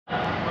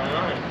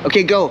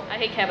Okay, go. I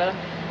hate Canada.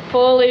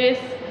 Police,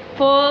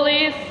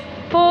 police,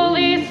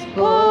 police,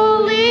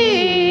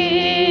 police.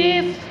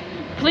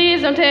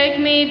 Please don't take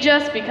me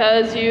just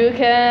because you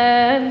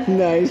can.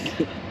 Nice.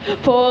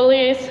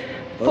 Police,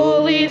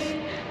 police,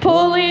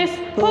 police,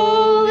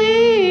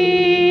 police.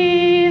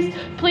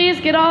 Please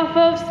get off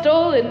of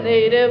stolen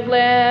native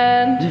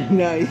land.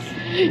 Nice.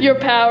 Your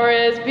power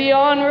is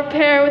beyond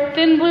repair with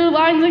thin blue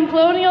lines and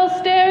colonial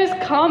stares,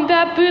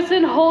 combat boots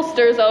and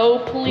holsters, oh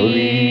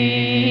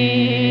please.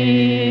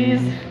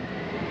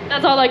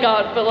 That's all I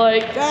got, but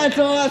like, That's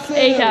awesome.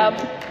 ACAB.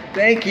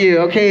 Thank you.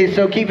 Okay,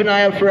 so keep an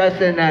eye out for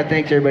us, and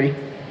thanks everybody.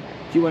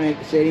 Do you want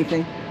to say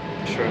anything?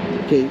 Sure.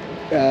 Okay,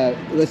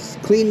 let's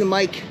clean the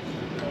mic.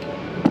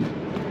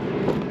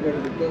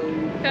 Ready to go.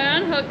 Can I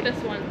unhook this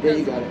one? There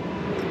you got it.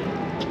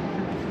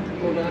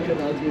 Hold on to it,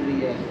 I'll do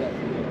the stuff.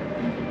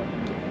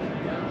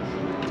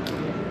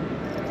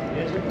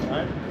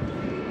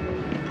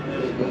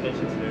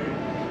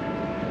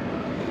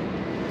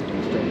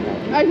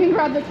 I can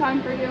grab the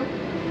time for you.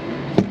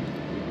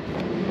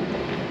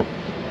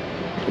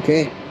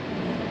 Okay.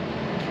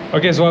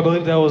 Okay, so I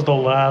believe that was the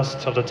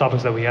last of the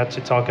topics that we had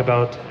to talk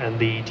about and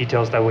the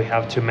details that we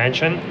have to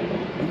mention.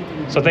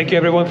 So thank you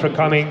everyone for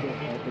coming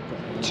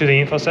to the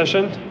info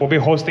session. We'll be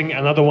hosting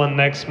another one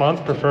next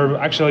month,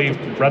 actually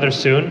rather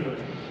soon.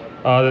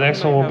 The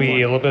next one will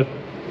be a little bit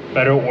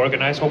better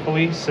organized,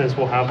 hopefully, since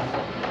we'll have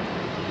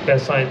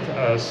assigned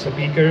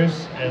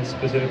speakers and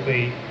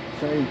specifically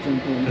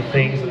the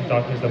things, the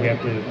documents that we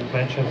have to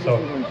mention. So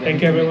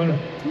thank you everyone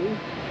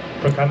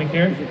for coming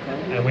here,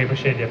 and we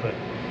appreciate the effort.